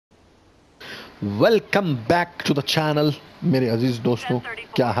Welcome back to the channel मेरे अजीज दोस्तों,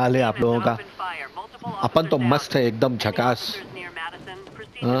 क्या हाल है आप लोगों का। अपन तो मस्त है, एकदम झकास।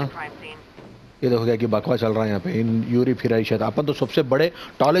 हाँ, ये देखो क्या कि बकवा चल रहा है यहाँ पे इन यूरी फिराई शायद। अपन तो सबसे बड़े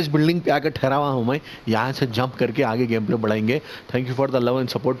टॉलेस्ट बिल्डिंग पे आके ठहरा हुआ हूँ मैं। यहाँ से जंप करके आगे गेम प्ले बढ़ाएंगे। Thank you for the love and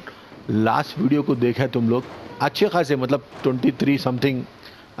support. Last video को देखा है तुम लोग अच्छे खासे, मतलब 23 समथिंग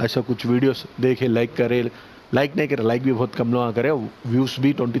ऐसा कुछ वीडियोस देखे, लाइक करे, लाइक नहीं करे, लाइक भी बहुत कम लोग करे, व्यूज़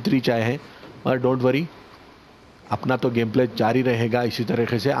भी 23 चाहे हैं। और डोंट वरी, अपना तो गेम प्ले जारी रहेगा इसी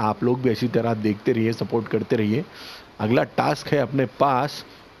तरीके से। आप लोग भी इसी तरह देखते रहिए, सपोर्ट करते रहिए। अगला टास्क है अपने पास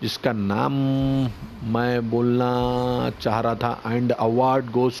जिसका नाम मैं बोलना चाह रहा था, एंड अवार्ड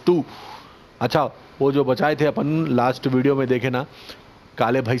गोज टू। अच्छा, वो जो बचाए थे अपन लास्ट वीडियो में देखे ना,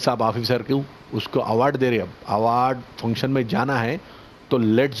 काले भाई साहब ऑफिसर क्यों, उसको अवार्ड दे रहे। अब अवार्ड फंक्शन में जाना है तो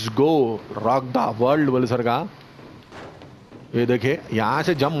let's go rock the world बोले सर का। ये देखे यहाँ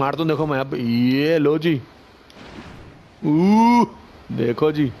से जंप मार दूं, देखो मैं अब, ये लो जी,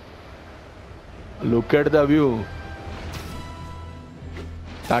 देखो जी, look at the view,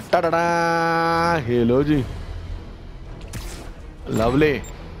 Tata Tata, ये लो जी, लवली,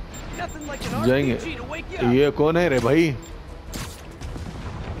 जाएंगे। ये कौन है रे भाई,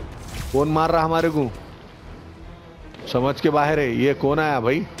 कौन मार रहा हमारे को, समझ के बाहर है। ये कौन आया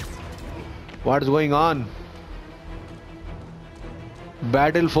भाई, what's going on,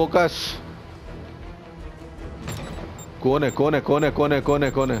 battle focus. कौन है कौन है कौन है कौन है कौन है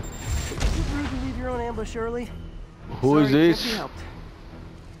कौन है, हु इज दिस।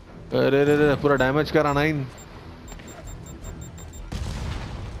 अरे रे रे, पूरा डैमेज करा नाइन।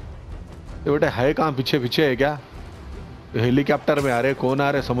 ये बेटा है कहाँ, पीछे पीछे है क्या, हेलीकॉप्टर में आ रहे, कौन आ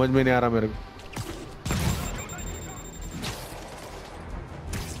रहे समझ में नहीं आ रहा मेरे को।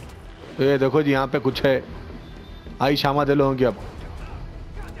 ये देखो जी, यहाँ पे कुछ है, आई शामा दे लोगों की अब।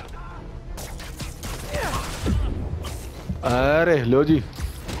 अरे लो जी,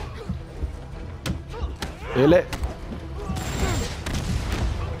 एले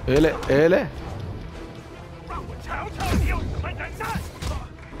एले एले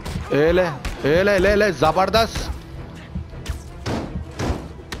एले एले ले ले, जबरदस्त।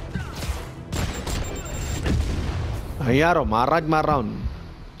 यार महाराज मार रहा हूं।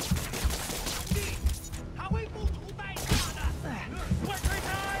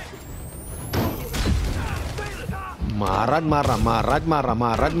 महाराज मार रहा, महाराज मार रहा,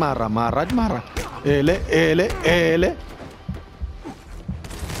 महाराज मार रहा, महाराज मार रहा। एले एले एले,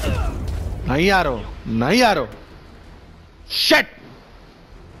 नहीं आ रहा, नहीं आ रहा, शिट।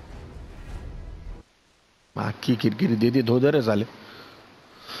 बाकी किरकिरी दे दी, धो दे रहे साले।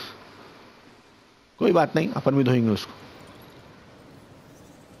 कोई बात नहीं, अपन भी धोएंगे उसको।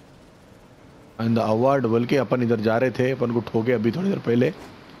 एंड द अवार्ड बोल के अपन इधर जा रहे थे, अपन को ठोके अभी थोड़ी देर पहले।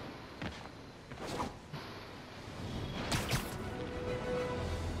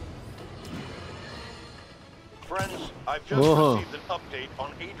 I've just received an update on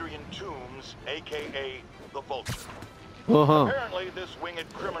Adrian Toombs, aka the Vulture. Apparently, this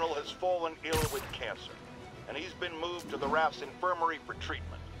winged criminal has fallen ill with cancer, and he's been moved to the F.E.A.S.T infirmary for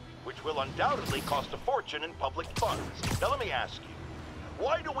treatment, which will undoubtedly cost a fortune in public funds. Now, let me ask you,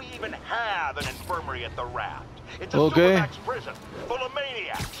 why do we even have an infirmary at the F.E.A.S.T? It's a supermax prison full of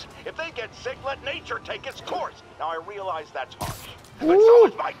maniacs. If they get sick, let nature take its course. Now, I realize that's harsh, but so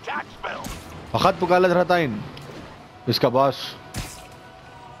is my tax bill. वक्त पुकालत रहता है इसका boss.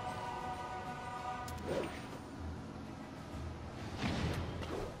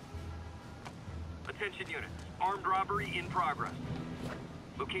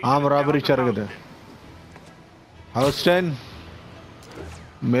 Arm robbery चल गए थे। Houston,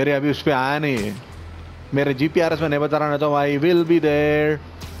 मेरे अभी उस पे आया नहीं है, मेरे जीपीआरएस में नहीं बता रहा, नहीं तो I will be there.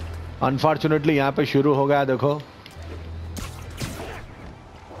 Unfortunately यहाँ पे शुरू हो गया, देखो।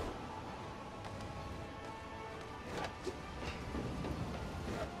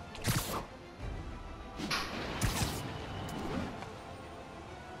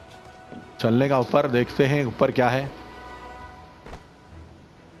 चलने का ऊपर, देखते हैं ऊपर क्या है।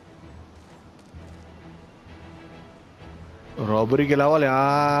 रॉबरी के अलावा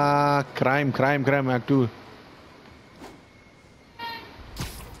यहाँ crime crime crime active.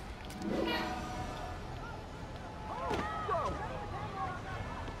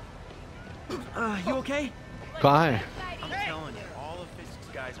 You okay? कहाँ है? I'm telling you, all of Fisk's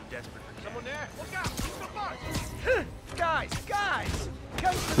guys are desperate for someone there. Look out! Guys, guys!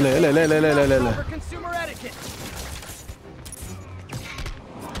 ले ले ले ले ले ले ले ले।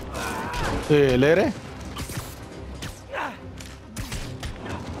 ए ले रे,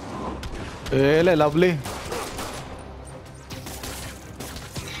 ए ले लवली।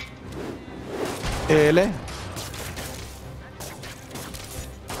 ले ले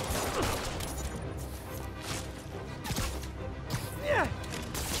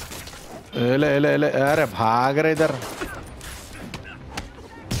अरे भाग रहे इधर।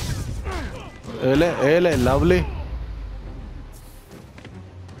 ले लवली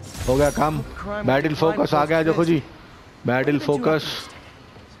हो गया काम। बैटल फोकस आ गया देखो जी, battle focus.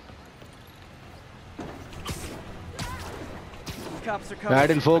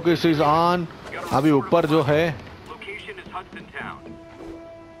 Battle focus is on. अभी ऊपर जो है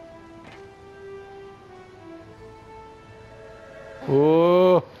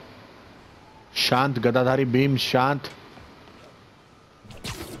ओ शांत गदाधारी भीम शांत।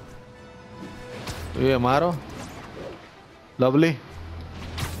 ये मारो लवली।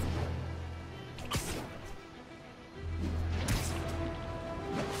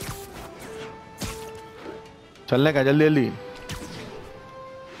 चलने का जल्दी जल्दी।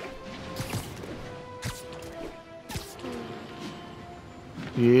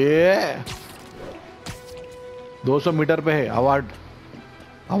 ये 200 मीटर पे है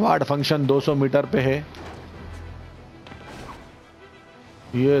अवार्ड फंक्शन 200 मीटर पे है।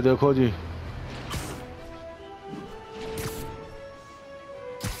 ये देखो जी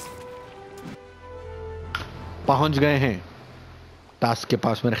पहुंच गए हैं टास्क के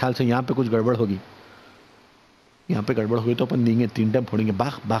पास। मेरे ख्याल से यहाँ पे कुछ गड़बड़ होगी। यहाँ पे गड़बड़ हुई तो अपन देंगे 3 टाइम फोड़ेंगे।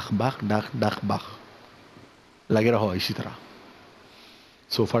 बाख बाख बाख डाख डाख बाख लगे रहो इसी तरह।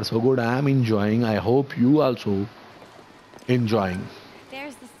 So far so good. I am enjoying. I hope you also enjoying.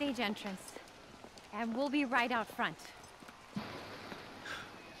 There's the stage entrance, and we'll be right out front.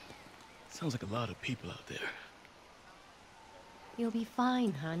 Sounds like a lot of people out there. You'll be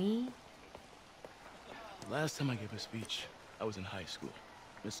fine, honey. Last time I gave a speech, I was in high school.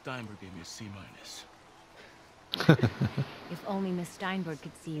 Miss Steinberg gave me a C-. If only Miss Steinberg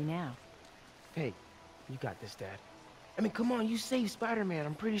could see you now. Hey, you got this, Dad. I mean, come on, you saved Spider-Man.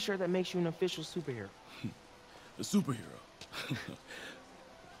 I'm pretty sure that makes you an official superhero. A superhero.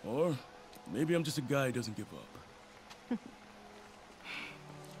 Or maybe I'm just a guy who doesn't give up.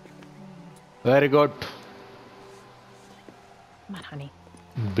 Very good. Come on, honey.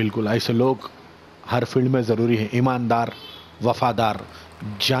 बिल्कुल ऐसे लोग हर field में जरूरी है। ईमानदार, वफादार,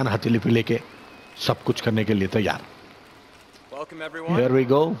 जान हथेली पे लेके सब कुछ करने के लिए तैयार। Welcome, everyone. Here we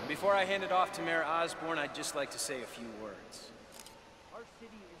go. Before I hand it off to Mayor Osborn, I'd just like to say a few words.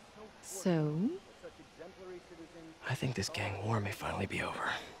 So? I think this gang war may finally be over.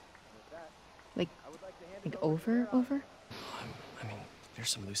 Like over? I mean,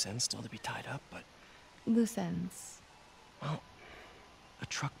 there's some loose ends still to be tied up, but... Loose ends. Well, a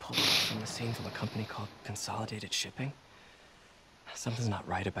truck pulled off from the scene from a company called Consolidated Shipping. Something's not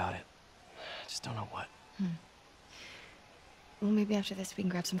right about it. I just don't know what. Well, maybe after this we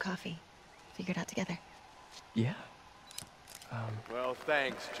can grab some coffee. Figure it out together. Yeah. Well,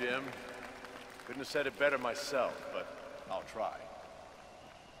 thanks, Jim. Couldn't have said it better myself, but I'll try.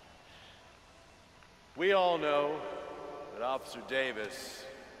 We all know that Officer Davis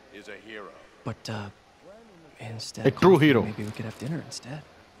is a hero. But, instead A true hero. Maybe we could have dinner instead.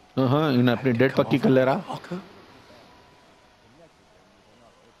 इन्हें अपनी date पक्की कर ले रहा।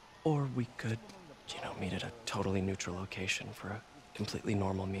 Or we could, meet at a totally neutral location for a completely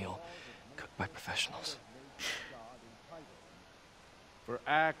normal meal, cooked by professionals. For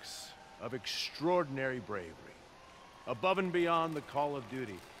acts of extraordinary bravery, above and beyond the call of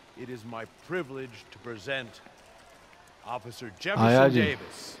duty, it is my privilege to present Officer Jefferson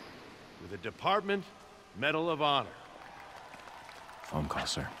Davis with a Department Medal of Honor. Phone call,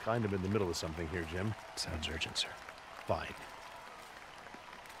 sir. Kind of in the middle of something here, Jim. Sounds urgent, sir. Fine.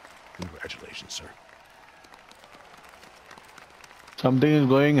 Congratulations, sir. Something is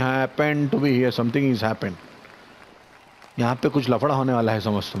going happen to be here. Something is happened. यहाँ पे कुछ लफड़ा होने वाला है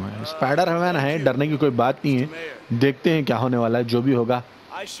समझ तुम्हें। Spiderman है, डरने की कोई बात नहीं है। देखते हैं क्या होने वाला है, जो भी होगा।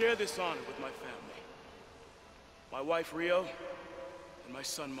 I share this honor with my family. My wife Rio and my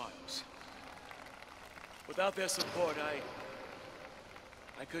son Miles. Without their support,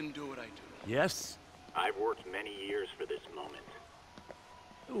 I couldn't do what I do. Yes? I've worked many years for this moment.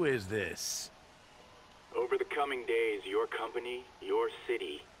 Who is this? Over the coming days, your company, your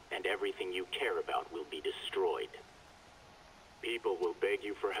city, and everything you care about will be destroyed. People will beg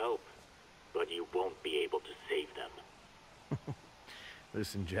you for help, but you won't be able to save them.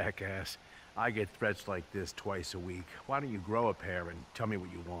 Listen, jackass, I get threats like this twice a week. Why don't you grow a pair and tell me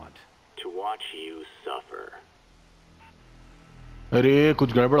what you want? To watch you suffer. अरे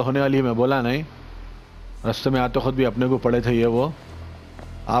कुछ गड़बड़ होने वाली है, मैं बोला नहीं। रास्ते में आते खुद भी अपने को पड़े थे ये वो।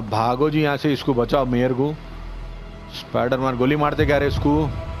 आप भागो जी यहाँ से, इसको बचाओ मेयर को। स्पाइडरमैन गोली मारते क्या रहे इसको।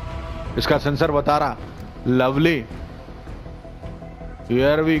 इसका सेंसर बता रहा। Lovely,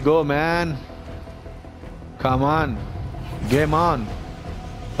 here we go man, come on, game on.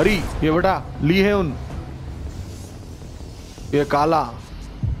 अरे ये बेटा ली है उन, ये काला,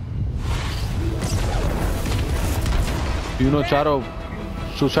 तीनों चारों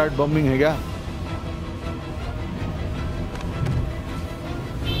सुसाइड बॉम्बिंग है क्या?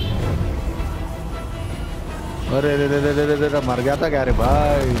 अरे रे रे रे रे रे रे, मर गया था क्या रे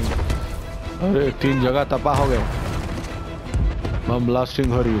भाई? अरे 3 जगह तबाह हो गए, बम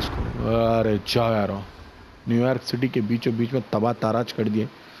ब्लास्टिंग हो रही है इसको। अरे जा यार, न्यूयॉर्क सिटी के बीचों बीच में तबाह ताराज कर दिए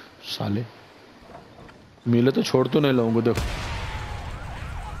साले। मिले तो छोड़ तो नहीं लोगों को। देखो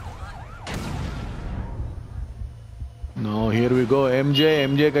no, here we go.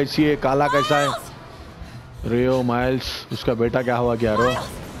 MJ कैसी है? काला कैसा है? रियो, माइल्स, उसका बेटा क्या हुआ? क्या रो?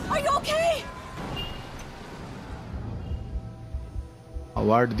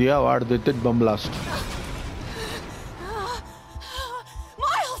 अवार्ड दिया, अवार्ड देते बम ब्लास्ट।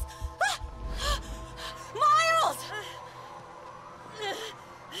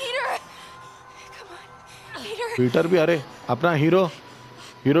 पीटर भी, अरे अपना हीरो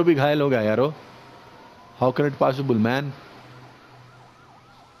भी घायल हो गया यारो। How can it possible man?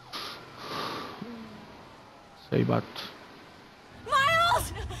 सही बात।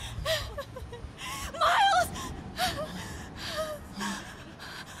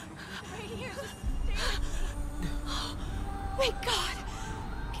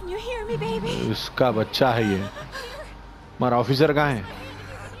 इसका बच्चा है ये। हमारा ऑफिसर कहाँ है?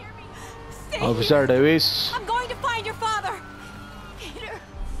 Officer Davis.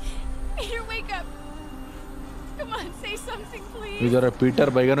 इधर पीटर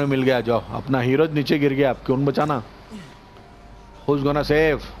बैगन में मिल गया। जाओ, अपना हीरो नीचे गिर गया, आप कौन बचाना? Who's gonna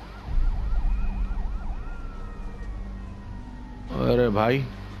save? अरे भाई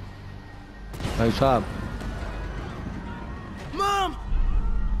साहब,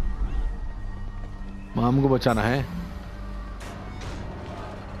 माम को बचाना है।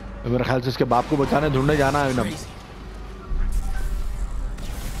 मेरे ख्याल से इसके बाप को बचाने ढूंढने जाना है ना।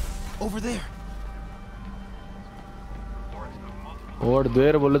 और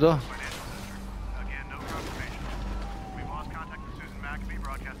देर बोले तो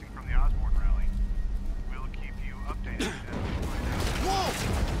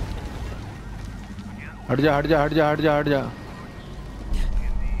हट जा हट जा हट जा हट जा हट जा।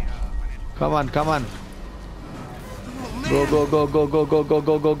 Come on, come on. Go, go, go, go, go, go, go,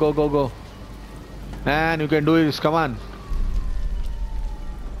 go, go, go, go, go. Man, you can do this. Come on.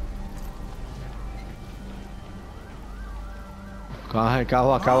 कहाँ है? क्या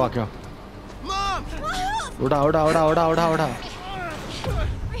हुआ? क्या हुआ? क्या? उड़ा उड़ा उड़ा उड़ा उड़ा उड़ा।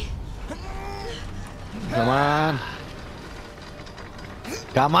 Come on.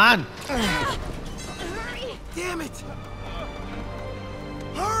 Come on. Damn it.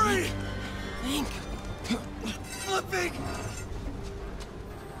 Hurry. Flipping.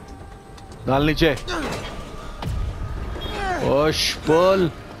 डाल नीचे। ओश पुल।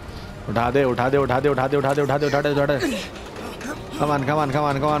 उठा दे उठा दे उठा दे उठा दे उठा दे उठा दे उठा दे उठा दे। Come on, come on, come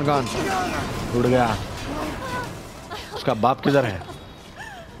on, come on, come on. उड़ गया। उसका बाप किधर है? Are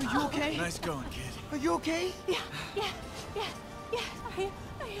you okay? Nice going, kid. Are you okay? Yeah.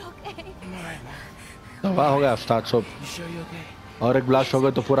 Are you okay? दवा हो गया start soap. You sure you're okay? और एक ब्लास्ट हो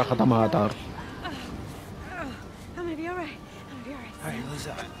गया तो पूरा खत्म हो जाता। और I'm gonna be alright. All right,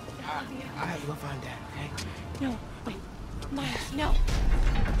 Lisa. I have to go find Dad, okay? No, wait. Miles, no.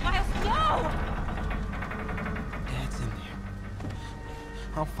 Miles, no! Dad's in there.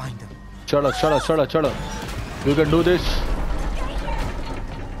 I'll find him. चलो चलो चलो चलो। You can do this.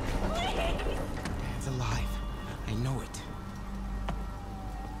 Dad's alive. I know it.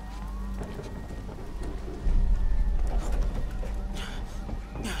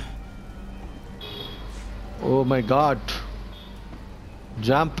 Oh my God.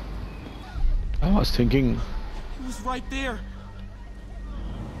 Jump. I was thinking. He was right there.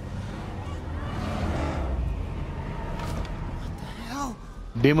 What the hell?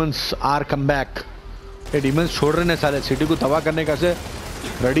 Demons are come back. ये demons छोड़ रहे हैं साले, city को तबाह करने का से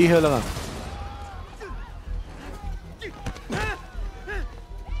रेडी है लगा।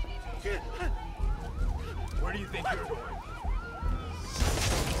 Where do you think you're going?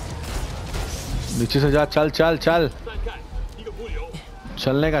 नीचे से जा, चल चल चल।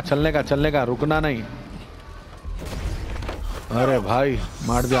 चलने का रुकना नहीं। अरे भाई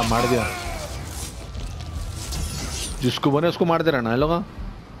मार दिया। जिसको बने उसको मारते रहना है लोग।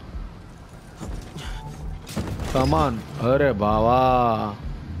 कमान। अरे बाबा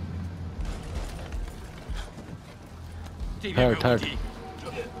हट।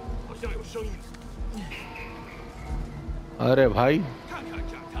 अरे भाई,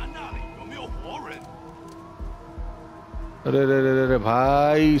 अरे रे रे रे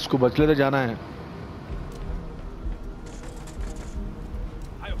भाई, इसको बच लेते जाना है।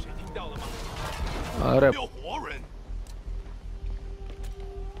 अरे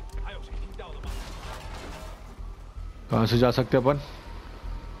कहाँ से जा सकते अपन?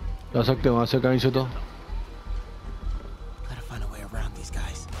 जा सकते वहां से कहीं से तो।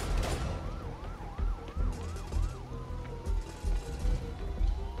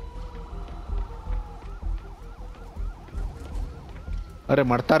 अरे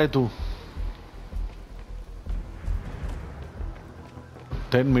मरता रे तू।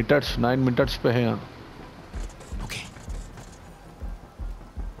 10 मीटर्स 9 मीटर्स पे है यहाँ।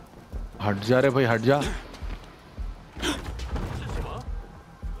 हट जा रे भाई, हट जा।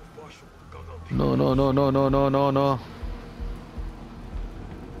 No no no no no no no no.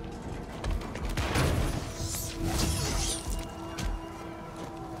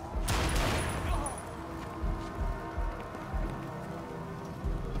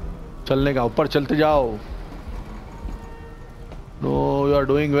 चलने का, ऊपर चलते जाओ। No, you are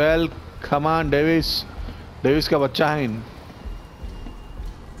doing well. Come on Davis. Davis का बच्चा है इन।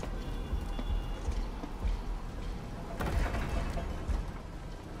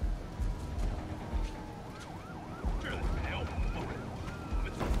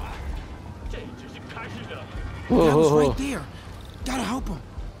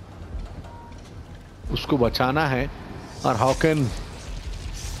 उसको बचाना है। और हॉकिन,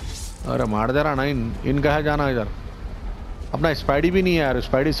 अरे मार दे रहा ना इनका है जाना इधर। अपना स्पाइडी भी नहीं है यार,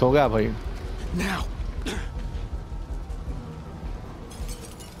 स्पाइडी सो गया भाई।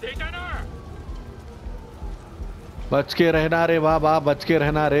 बच के रहना रे वाह, बच के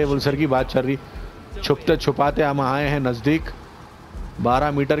रहना रे। वुल्सर की बात चल रही। छुपते छुपाते हम आए हैं नजदीक।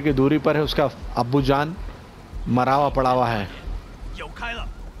 12 मीटर की दूरी पर है उसका अब्बू जान, मरा हुआ पड़ा हुआ है।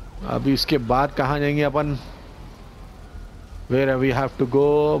 अभी इसके बाद कहाँ जाएंगे अपन? Where we have to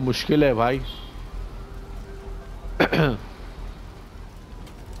go? मुश्किल है भाई।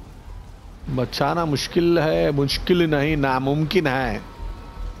 बचाना मुश्किल है, मुश्किल नहीं नामुमकिन है।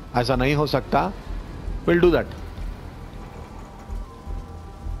 ऐसा नहीं हो सकता। We'll do that.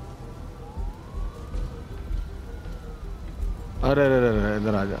 अरे रे रे,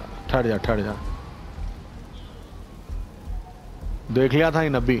 इधर आ जा। ठहर जा, ठहर जा। देख लिया था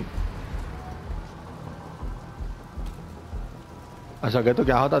इन अभी। अच्छा गए तो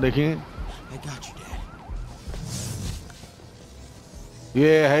क्या होता देखिए।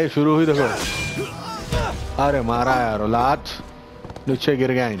 ये है शुरू हुई, देखो। अरे मारा यार, औलाद नीचे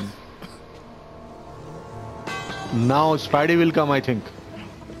गिर गया इन। Now spidey will come I think.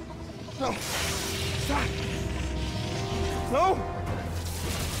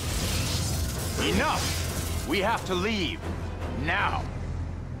 Enough. We have to leave now.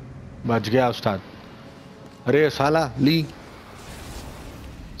 बच गया उस्ताद। अरे साला ली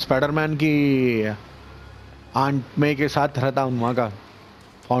स्पाइडरमैन की आंट में के साथ रहता हूँ, वहाँ का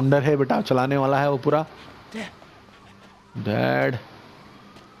फाउंडर है बेटा, चलाने वाला है वो पूरा। Dad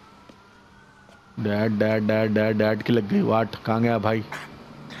dad dad dad dad dad की लग गई वाट। कहाँ गया भाई?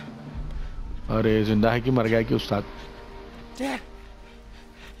 अरे जिंदा है कि मर गया कि उस्ताद?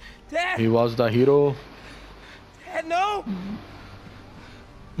 He was the hero. No.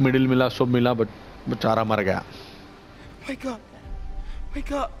 Middle मिला, सब मिला, बट बेचारा मर गया। Wake up.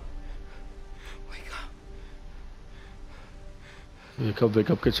 Wake up. Wake up.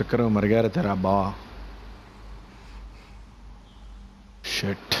 Wake up के चक्कर में मर गया रे तेरा बाबा।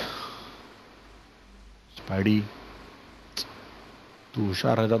 शिट स्पाइडी, तू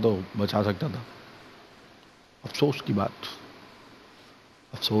होशियार रहता तो बचा सकता था। अफसोस की बात,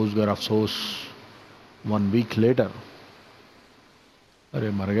 अफसोस गर अफसोस। 1 वीक लेटर। अरे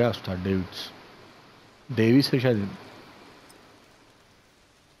मर गया उसका डेविस है शायद।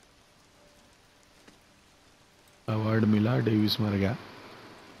 अवार्ड मिला, डेविस मर गया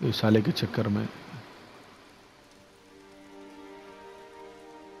इस साले के चक्कर में।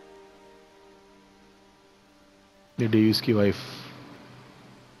 ये डेविस की वाइफ।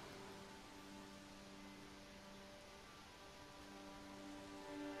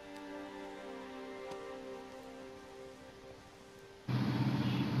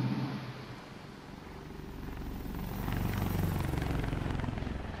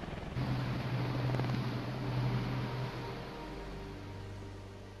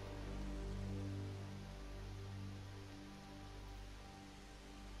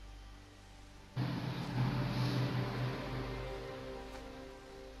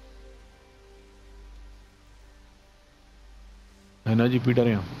 है ना जी पीटर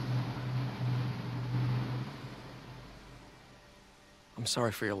यहाँ। I'm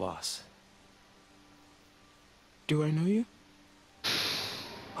sorry for your loss. Do I know you?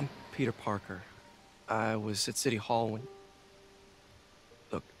 I'm Peter Parker. I was at City Hall when...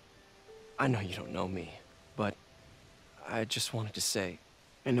 Look, I know you don't know me, but I just wanted to say...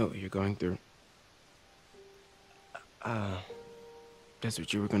 I know what you're going through. That's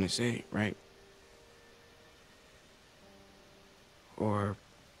what you were gonna say, right? Or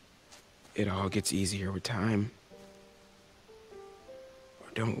it all gets easier with time. Or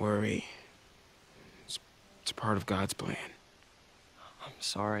don't worry. It's part of God's plan. I'm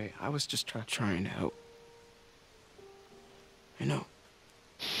sorry. I was just trying to help. I know.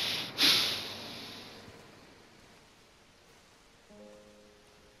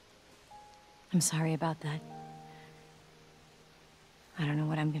 I'm sorry about that. I don't know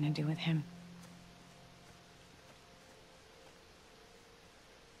what I'm gonna do with him.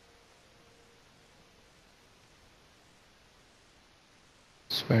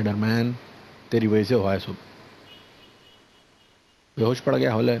 Spiderman तेरी वजह से हुआ है सब. बेहोश पड़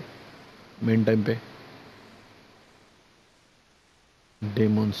गया hall है मेन टाइम पे.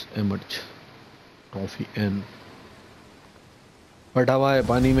 Demons emerge. ट्रॉफी एन बैठा हुआ है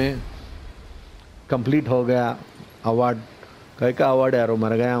पानी में. कंप्लीट हो गया. अवार्ड कई का अवार्ड यार,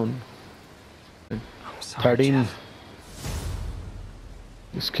 मर गया उन. 13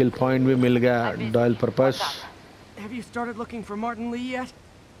 स्किल पॉइंट भी मिल गया. Dial purpose. Have you started looking for Martin Lee yet?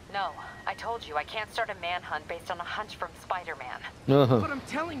 No, I told you I can't start a manhunt based on a hunch from Spiderman. But I'm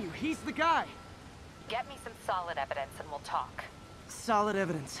telling you, he's the guy. Get me some solid evidence and we'll talk. Solid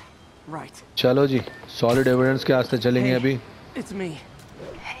evidence. Right. चलो जी, solid evidence के आस्ते चलेंगे अभी. It's me.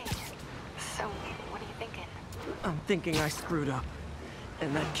 Hey, so what are you thinking? I'm thinking I screwed up,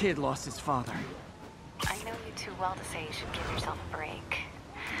 and that kid lost his father. I know you too well to say you should give yourself a break.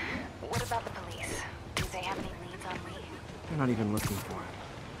 What about the police? Do they have any leads on Lee? They're not even looking for him.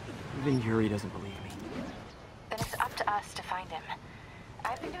 Even Yuri doesn't believe me. Then it's up to us to find him.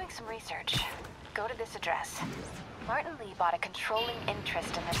 I've been doing some research. Go to this address. Martin Lee bought a controlling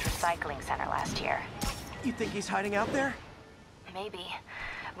interest in this recycling center last year. You think he's hiding out there? Maybe.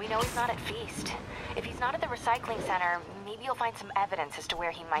 We know he's not at F.E.A.S.T. If he's not at the recycling center, maybe you'll find some evidence as to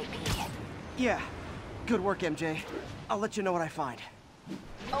where he might be. Yeah. Good work, MJ. I'll let you know what I find.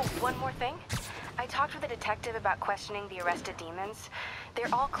 Oh, one more thing. I talked with a detective about questioning the arrested demons.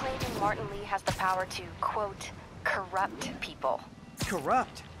 They're all claiming Martin Lee has the power to, quote, corrupt people.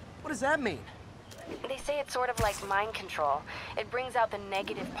 Corrupt? What does that mean? They say it's sort of like mind control. It brings out the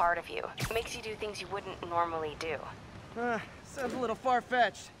negative part of you. It makes you do things you wouldn't normally do. Sounds a little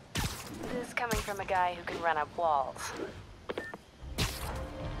far-fetched. This is coming from a guy who can run up walls.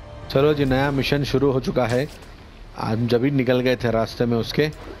 चलो जी, नया mission शुरू हो चुका है. आज जब ही निकल गए थे रास्ते में उसके,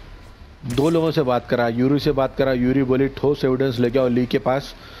 दो लोगों से बात करा. यूरी से बात करा. यूरी बोली ठोस एविडेंस लेके आओ ली के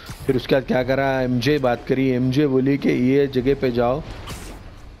पास. फिर उसके बाद क्या करा, एमजे बात करी. एमजे बोली कि ये जगह पे जाओ,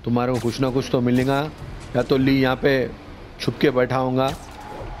 तुम्हारे को कुछ ना कुछ तो मिलेगा, या तो ली यहाँ पे छुप के बैठा होगा,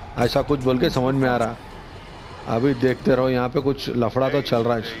 ऐसा कुछ बोल के समझ में आ रहा. अभी देखते रहो, यहाँ पे कुछ लफड़ा तो चल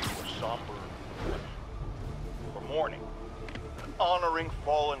रहा है. Honoring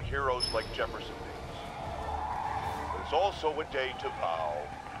fallen heroes like Jefferson Davis. But it's also a day to vow.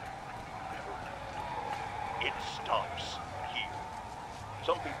 It stops here.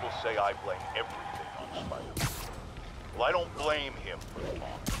 Some people say I blame everything on Spiderman. Well, I don't blame him for the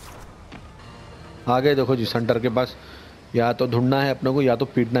bomb. आगे देखो जी, centre के पास या तो ढूंढना है अपने को, या तो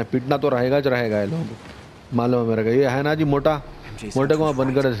पीटना है. पीटना तो रहेगा ज रहेगा. ये लोग मालूम है मेरे को. ये है ना जी मोटा, मोटे को वहाँ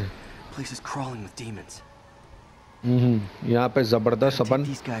बंद करे से. यहाँ पे जबरदस्त अपन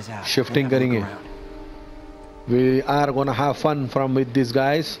शिफ्टिंग करेंगे. We are gonna have fun from with this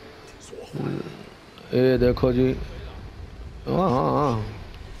guys. ये देखो जी, हाँ,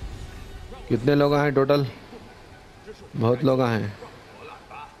 कितने लोग हैं टोटल? बहुत लोग हैं.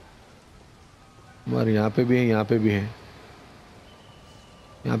 मगर यहाँ पे भी है, यहाँ पे भी है.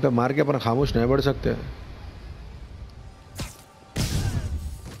 यहाँ पे मार के अपन खामोश नहीं बढ़ सकते.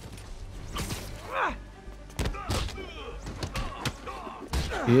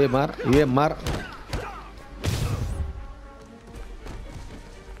 ये मार, ये मार.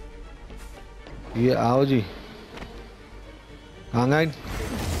 ये आओ जी. आंगाइन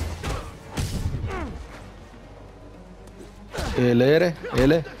ये ले रे, ये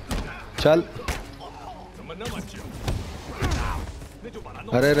ले. चल.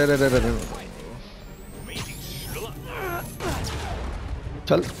 अरे रे रे रे रे.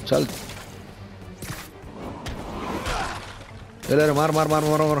 चल चल. ले रे, मार मार मार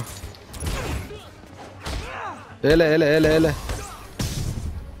मार मार. ले ले ले ले ले.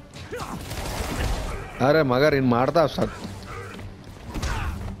 अरे मगर इन मारता साथ.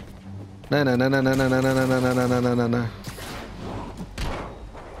 ना ना ना ना ना ना ना ना ना ना ना ना ना ना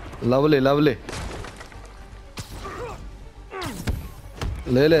लवली लवली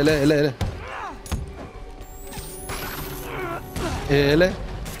ले ले ले ले ले ए ले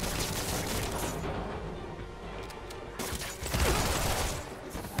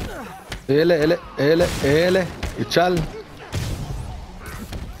एले एले एले एले चल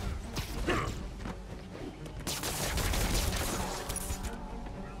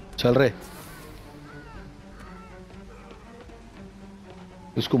चल रहे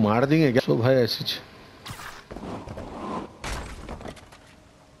इसको मार देंगे क्या? सो भाई ऐसी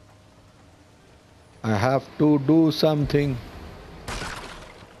I have to do something.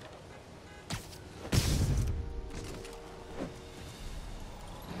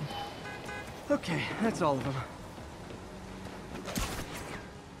 Okay, that's all of them.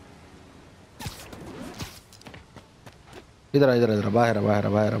 इधर इधर इधर बाहर बाहर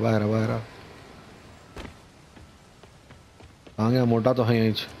बाहर बाहर बाहर आ गया मोटा तो है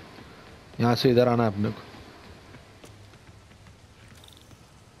यहीं यहाँ से इधर आना है अपने को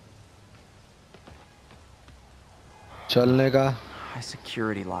चलने का High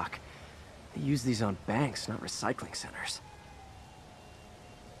security lock. They use these on banks, not recycling centers.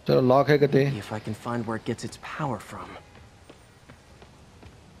 चलो लॉक है कहते If I can find where it gets its power from.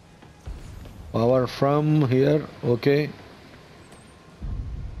 Power from here, okay.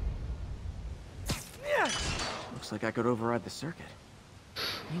 Looks like I could override the circuit.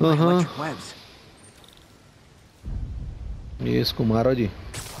 Need my electric webs. ये इसको मारो जी.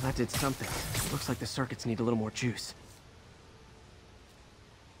 Well, that did something. Looks like the circuits need a little more juice.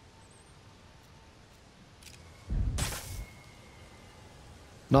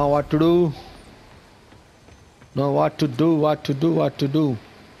 Now what to do? Now what to do? What to do? What to do?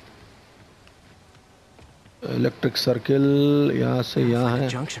 Electric circle यहाँ से यहाँ है.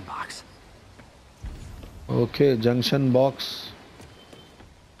 Junction box. Okay, junction box.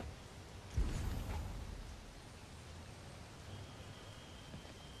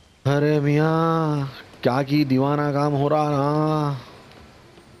 अरे मियाँ क्या की दीवाना काम हो रहा ना.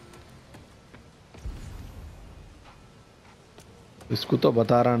 इसको तो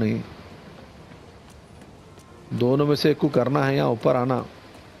बता रहा नहीं. दोनों में से एक को करना है या ऊपर आना.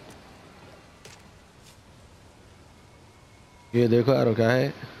 ये देखो यार क्या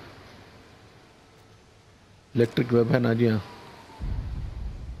है. इलेक्ट्रिक वेब है ना जी. हाँ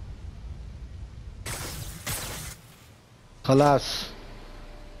खलास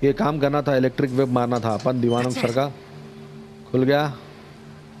ये काम करना था. इलेक्ट्रिक वेब मारना था अपन दीवानों सर का. खुल गया.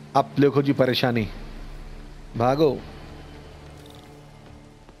 अब देखो जी परेशानी. भागो.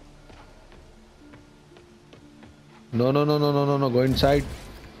 No, no, no, no, no, no, no. Go inside.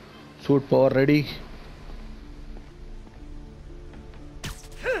 Suit power ready.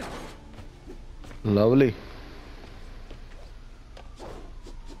 Lovely.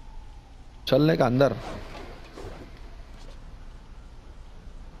 चलने का अंदर.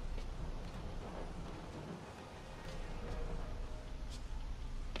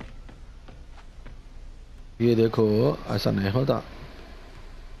 ये देखो ऐसा नहीं होता.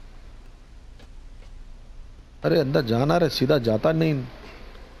 अरे अंदर जाना रे सीधा जाता नहीं.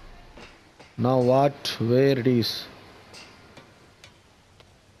 Now what where it is.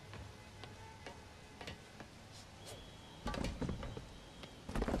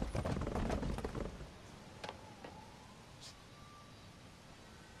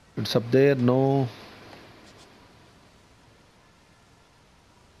 It's up there. No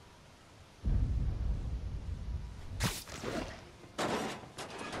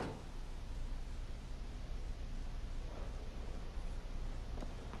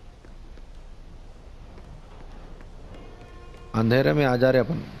अंधेरे में आ जा रहे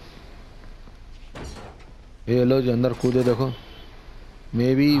अपन. ये लो जो अंदर कूदे देखो.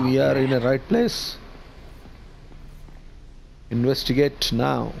 May be we are in a right place. Investigate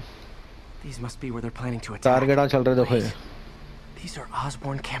now. These must be where they're planning to attack. Target चल रहे देखो ये. These are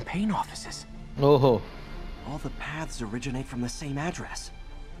Osborn campaign offices. ओहो. All the paths originate from the same address.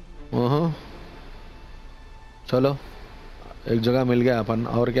 चलो एक जगह मिल गया अपन.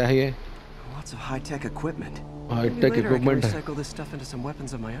 और क्या है ये. Lots of high-tech equipment. Hi tech equipment है. Recycle this stuff into some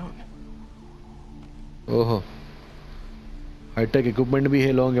weapons of my own. ओहो हाईटेक इक्विपमेंट भी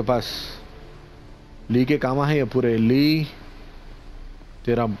है लोगों के पास. ली के काम है ये पूरे. ली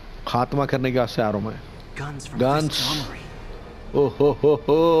तेरा खात्मा करने के वास्ते आ रहा हूं मैं. गन्स.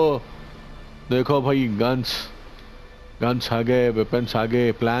 ओहो देखो भाई गन्स. गन्स आ गए. वेपन्स आ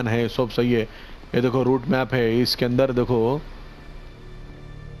गए. प्लान है सब सही है. ये देखो रूट मैप है. इसके अंदर देखो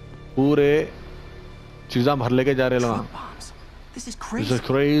पूरे चीज़ा भर लेके जा रहे लोग. This is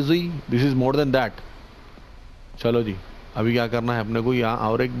crazy. This is more than that. चलो जी, अभी क्या करना है अपने को? यहाँ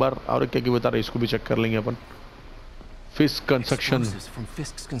और एक बार और क्या क्या बता रहे, इसको भी चेक कर लेंगे अपन. Fisk construction. From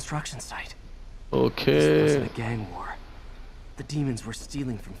Fisk's construction site. Okay. This wasn't a gang war. The demons were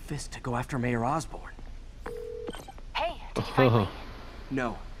stealing from Fisk to go after Mayor Osborn. Hey, did you find Lee?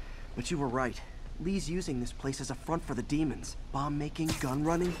 No, but you were right. Lee's using this place as a front for the demons. Bomb making, gun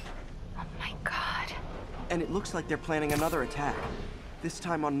running. Oh my god. And it looks like they're planning another attack. This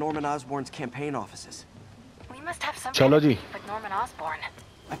time on Norman Osborn's campaign offices. We must have some kind of beef with Norman Osborn.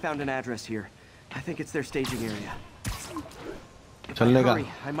 I found an address here. I think it's their staging area. If I चलने का. hurry,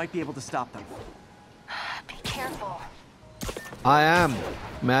 I might be able to stop them. Be careful. I am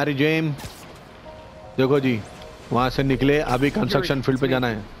Mary Jane. देखो जी, वहाँ से निकले, अभी construction field पे जाना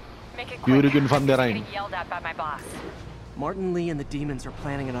है. Yuri को इन्फॉर्म दे रहा है. Martin Lee and the demons are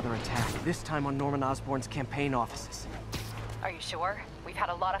planning another attack. This time on Norman Osborn's campaign offices. Are you sure? We've had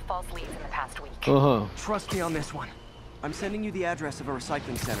a lot of false leads in the past week. Trust me on this one. I'm sending you the address of a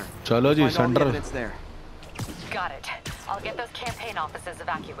recycling center. चलो जी, centre. Got it. I'll get those campaign offices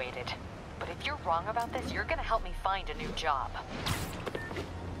evacuated. But if you're wrong about this, you're gonna help me find a new job.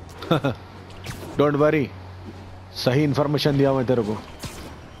 Don't worry. सही information दिया मैं तेरे को.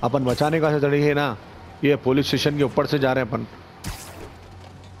 अपन बचाने का से चढ़ी है ना. ये पुलिस स्टेशन के ऊपर से जा रहे हैं अपन.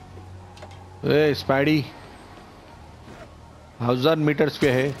 ए स्पाइडी 1000 मीटर्स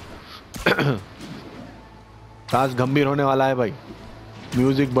पे है. टास्क गंभीर होने वाला है भाई.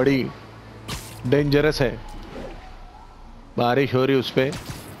 म्यूजिक बड़ी डेंजरस है. बारिश हो रही उस पे.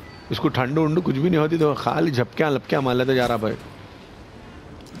 इसको ठंडू उंडू कुछ भी नहीं होती तो खाली झपकियां लपकियां मार लेते जा रहा भाई.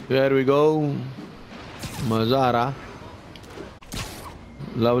 Here we go. मजा आ रहा.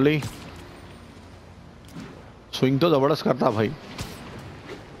 लवली. स्विंग तो जबरदस्त करता भाई.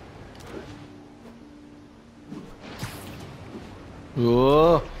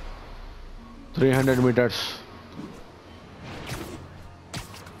 ओ 300 मीटर्स.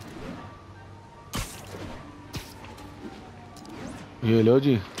 ये लो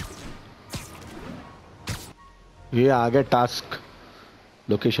जी. ये आगे टास्क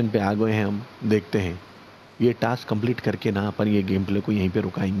लोकेशन पे आ गए हैं हम. देखते हैं ये टास्क कंप्लीट करके ना अपन ये गेम प्ले को यहीं पे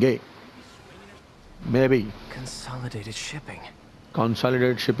रुकाएंगे. May be Consolidated shipping.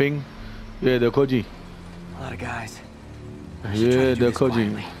 Consolidated shipping. ये देखो जी. ये देखो जी.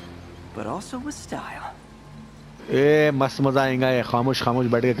 But also with style. ए मस्त मजा आएगा. ये खामोश खामोश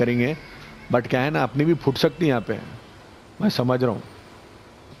बैठ के करेंगे. बट क्या है ना, अपनी भी फूट सकती है यहाँ पे. मैं समझ रहा हूँ.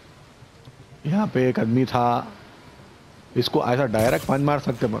 यहाँ पे एक आदमी था, इसको ऐसा डायरेक्ट पंच मार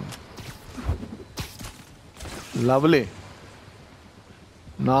सकते अपन. Lovely.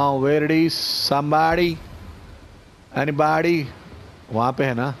 Now where it is. Somebody, anybody. वहाँ पे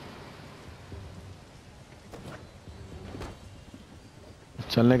है ना.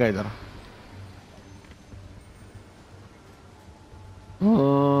 चलने का इधर.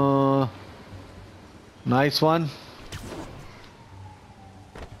 Nice one.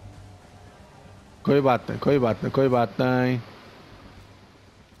 कोई बात नहीं, कोई बात नहीं, कोई बात नहीं.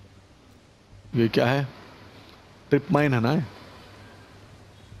 ये क्या है? ट्रिप माइन है ना.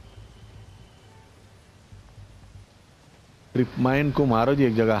 ट्रिप माइन को मारो जी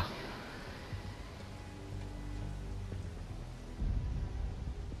एक जगह.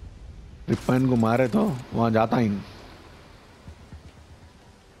 ट्रिप माइन को मारे तो वहां जाता ही नहीं.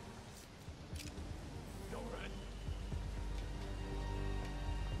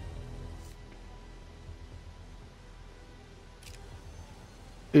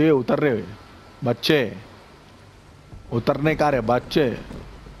 ये उतर रहे बच्चे. उतरने का रे बच्चे.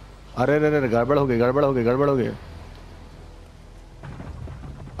 अरे रे रे गड़बड़ हो गई, गड़बड़ हो गई, गड़बड़ हो गई.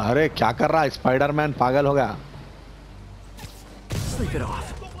 अरे क्या कर रहा है स्पाइडरमैन? पागल हो गया.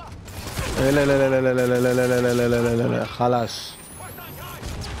 ले ले ले ले ले ले ले ले ले ले ले ले ले ले ले. खलास.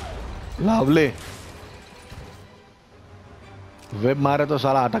 लावले. वेब मारे तो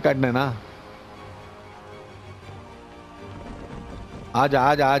साला अटक काटने ना. आजा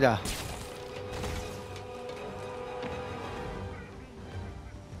आजा आजा.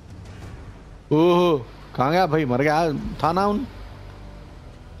 ओहो कहाँ गया भाई? मर गया था ना उन.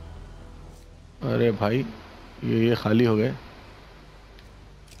 अरे भाई ये खाली हो गए.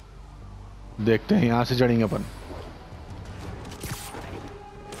 देखते हैं यहां से चढ़ेंगे अपन.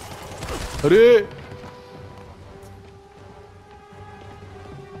 अरे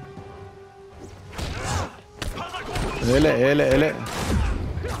ले ले ले ले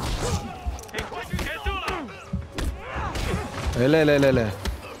ले ले ले ले.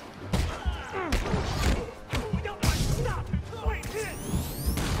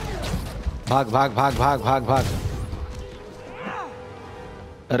 भाग भाग भाग भाग भाग भाग.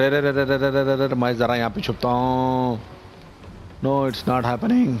 अरे रे रे रे रे रे रे रे, मैं जरा यहाँ पे छुपता हूँ। No it's not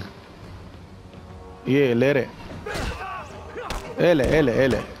happening. ये ले रे, एले एले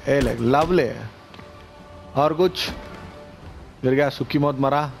एले एले, लवली। और कुछ? गिर गया, सुखी मौत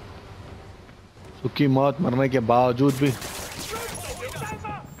मरा। सुखी मौत मरने के बावजूद भी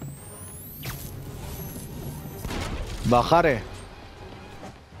बखारे।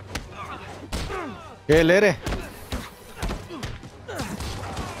 ये ले रे,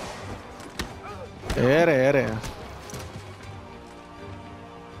 ए रे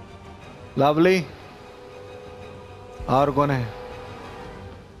लवली। और कौन है?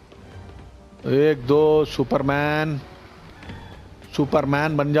 एक दो, सुपरमैन।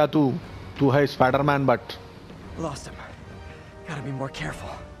 सुपरमैन बन जा तू। तू है Spiderman but Lost him. Gotta be more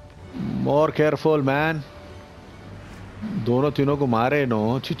careful. More careful man. दोनों तीनों को मारे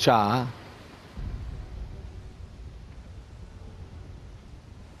नो चिच्चा।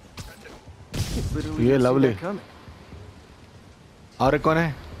 ये लवली। और कौन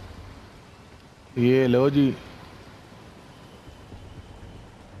है? ये लो जी।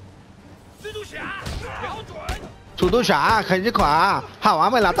 सुदुशा खा खा हवा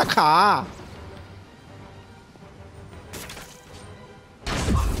में लाता खा।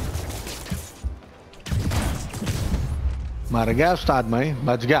 मर गया उस्ताद। मैं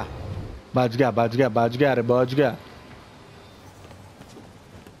बच गया बच गया बच गया बच गया। अरे बच गया।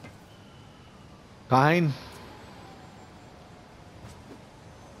 कहाँ है?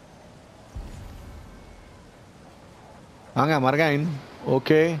 कहाँ गया? मर गया इन।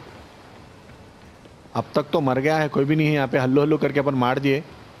 ओके, अब तक तो मर गया है, कोई भी नहीं है यहाँ पे। हल्लो हल्लो करके अपन मार दिए।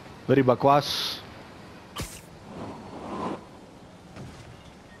 वेरी बकवास।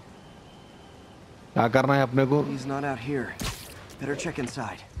 क्या करना है अपने को? He's not out here. Better check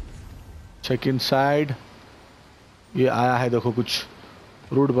inside. Check inside. ये आया है, देखो कुछ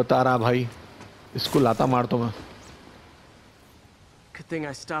रूट बता रहा भाई। इसको लाता मार तो मैं। Good thing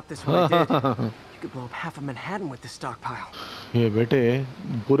I stopped this when I did. You could blow up half of Manhattan with this stockpile. ये बेटे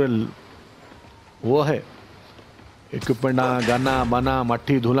पूरे वो है इक्विपमेंट, गाना बना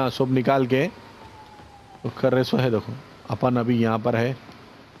मट्टी धुला सब निकाल के तो कर रहे सो है। देखो अपन अभी यहाँ पर है,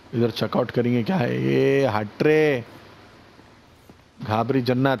 इधर चेकआउट करेंगे। क्या है ये? हटरे घाबरी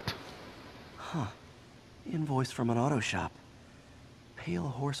जन्नत। Huh. Invoice from an auto shop. Pale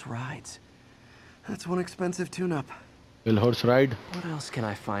horse rides. That's one expensive tune-up. Pale horse ride. What else can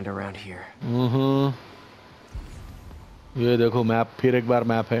I find around here? ये देखो मैप, फिर एक बार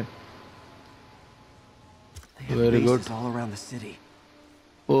मैप है। Very good. All around the city.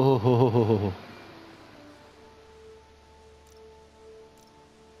 ओहो हो।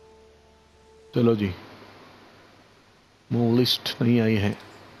 चलो जी, move list नहीं आई है।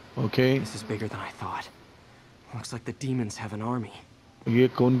 Okay, This is bigger than I thought. Looks like the demons have an army. ये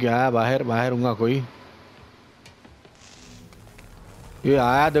कौन क्या आया? बाहर बाहर होगा कोई। ये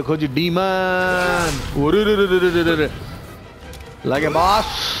आया देखो जी, डीमन। ओरे लगे boss.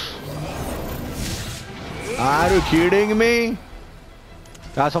 Are you kidding me?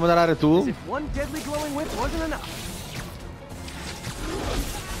 क्या समझ रहा है तू? One deadly glowing whip wasn't enough.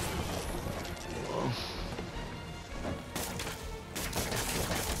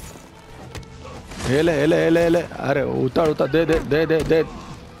 ले। अरे उतर दे।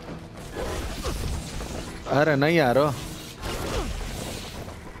 अरे नहीं यार,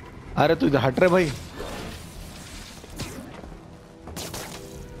 अरे तू हट रहे भाई।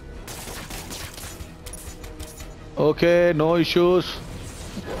 Okay, no issues.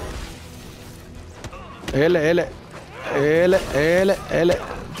 एले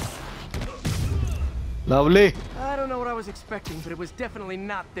lovely. I don't know what I was expecting, but it was definitely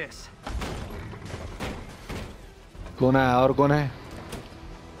not this. कौन है? और कौन है?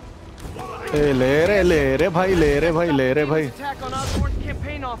 ए ले रे भाई। Attack on Osborn's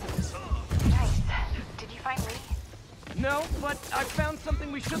campaign office. Nice. Did you find Lee? No, but I found something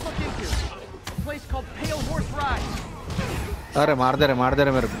we should look into. A place called Pale Horse Ride. अरे मार दे रे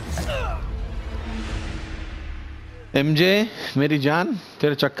मेरे को। एमजे मेरी जान,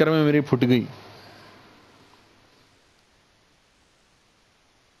 तेरे चक्कर में मेरी फुट गई।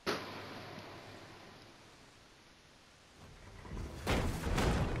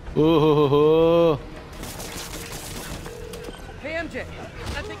 ओहो। Hey MJ,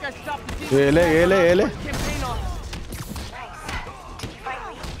 I think I stopped the ले। campaign office. Nice. Did you find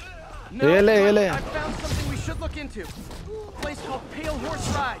Lee? No, ले। I found something we should look into. A place called Pale Horse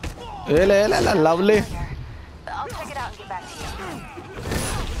Ride. ले lovely. I'll check it out and get back to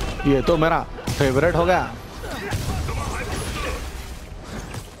you. ये तो मेरा favourite हो गया।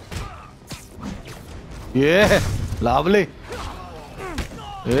 ये lovely.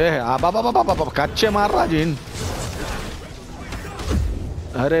 कच्चे मार रहा जिन।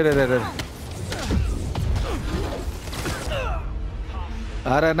 अरे रे रे रे,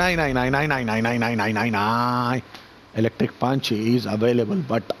 अरे नहीं नहीं नहीं नहीं नहीं नहीं नहीं नहीं नहीं नहीं नहीं। Electric punch is available,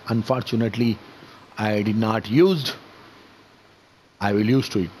 but unfortunately, I did not used. I will use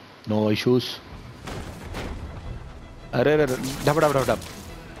to it. No issues. अरे रे ढप ढप ढप ढप,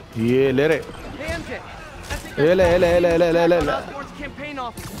 ये ले रे, ये ले ले ले ले ले ले ले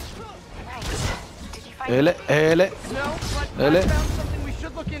Ele, ele, ele.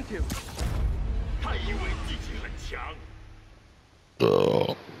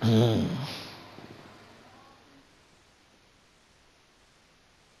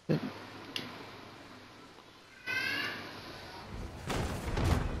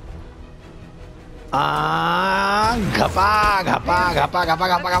 घपा घपा घपा घपा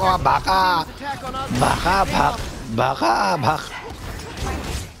घपा घपा भागा भागा भाग भागा भाग।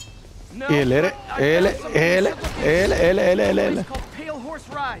 ये ले रे, एले एले एले एले एले एले एले,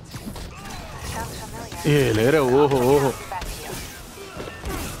 ये ले रे, ओहो ओहो,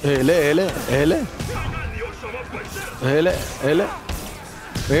 एले एले एले एले एले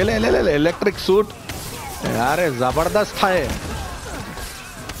एले एले एले, इलेक्ट्रिक सूट, अरे जबरदस्त है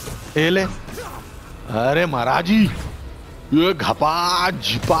एले। अरे महाराज जी, ये घपा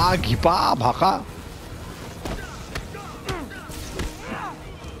झिपा घिपा भागा।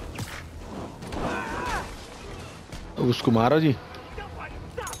 उसको मारो जी।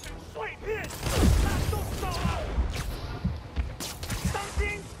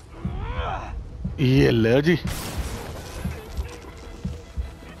 ये ले जी,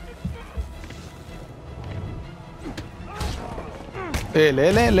 ए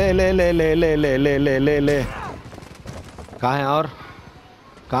ले ले ले ले ले ले ले ले ले ले ले ले। कहाँ है और,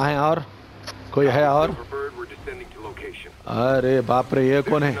 कहाँ है और, कोई है और? अरे बाप रे, ये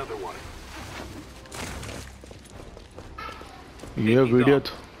कौन है? ये वीडियो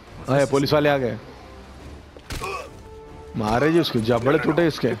तो, अरे पुलिस वाले आ गए, मारे जी उसके, जबड़े टूटे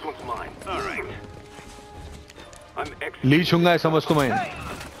इसके। ली छूंगा समझ को मैं।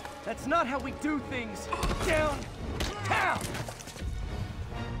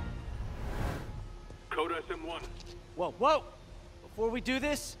 Code SM1. Whoa, whoa! Before we do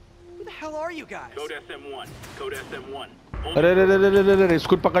this, who the hell are you guys? Code SM1. Code SM1. अरे रे रे रे रे रे,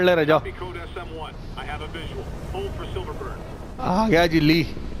 इसको पकड़ ले रहे जाओ। Code SM1. I have a visual. Hold for Silverburn. आ गया जी ली।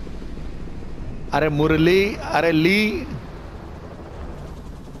 अरे मुरली, अरे ली,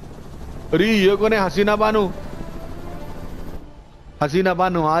 अरे ये कौन है? हसीना बानू, हसीना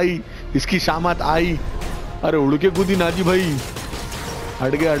बानू आई, इसकी शामत आई। अरे उड़ के कूदी नाजी भाई,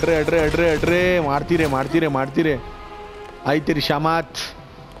 हट गए, हट रहे हट रहे हट रहे हट रहे, मारती रे मारती रे मारती रे। आई तेरी शामत,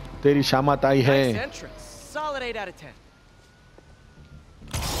 तेरी शामत आई है। Solid 8 out of 10.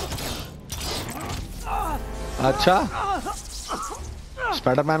 अच्छा,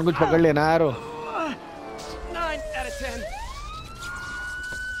 स्पाइडरमैन कुछ पकड़ लेना यार। 9 out of 10.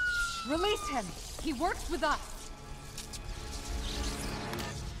 Release him. He works with us.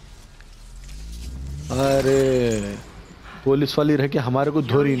 अरे पुलिस वाली रह के हमारे को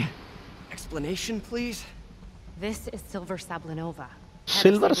धोरी। Explanation, please. This is Silver Sablinova.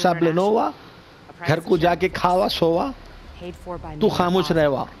 Silver सैब्लेनोवा, घर को जाके खावा सोवा, तू खामोश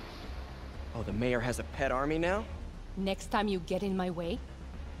रहवा। Oh, the mayor has a pet army now? Next time you get in my way,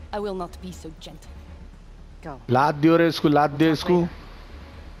 I will not be so gentle. Go. लात दियो रे इसको, लात दे इसको।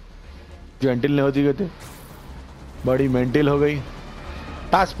 जेंटल नहीं होती कहते, बड़ी मेंटल हो गई।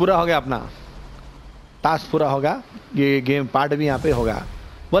 टास्क पूरा हो गया अपना, टास्क पूरा होगा। ये गेम पार्ट भी यहाँ पे होगा।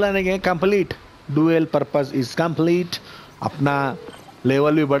 बोला नहीं complete, dual purpose is complete. अपना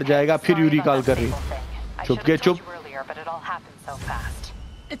लेवल भी बढ़ जाएगा। फिर यूरी कॉल कर रही, चुप के चुप।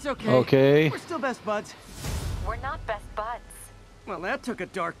 It's okay. Okay. We're still best buds. We're not best buds. Well, that took a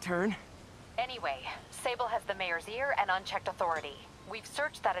dark turn. Anyway, Sable has the mayor's ear and unchecked authority. We've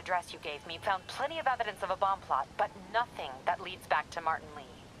searched that address you gave me, found plenty of evidence of a bomb plot, but nothing that leads back to Martin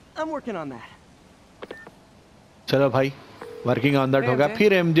Lee. I'm working on that. चलो भाई, working on that होगा।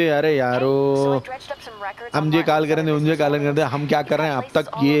 फिर MJ, अरे यारो MJ call करेंगे, उनसे call करेंगे। हम क्या कर रहे हैं अब तक,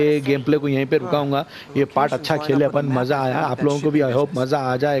 ये गेम प्ले को यहीं पे रुकाऊंगा। ये पार्ट अच्छा खेले अपन, मजा आया आप लोगों को भी, आई होप मजा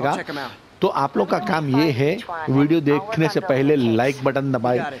आ जाएगा। तो आप लोग का काम ये है, वीडियो देखने से पहले लाइक बटन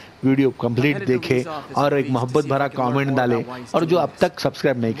दबाए, वीडियो कंप्लीट देखे और एक मोहब्बत भरा कमेंट डाले। और जो अब तक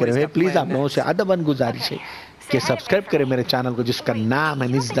सब्सक्राइब नहीं करे हुए, प्लीज आप लोगों से अदबन गुजारिश है कि सब्सक्राइब करें मेरे चैनल को, जिसका नाम है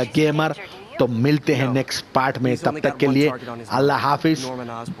निज़्थेगेमर। तो मिलते हैं नेक्स्ट पार्ट में, तब तक के लिए अल्लाह हाफिज,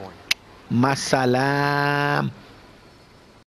 मस्सलाम।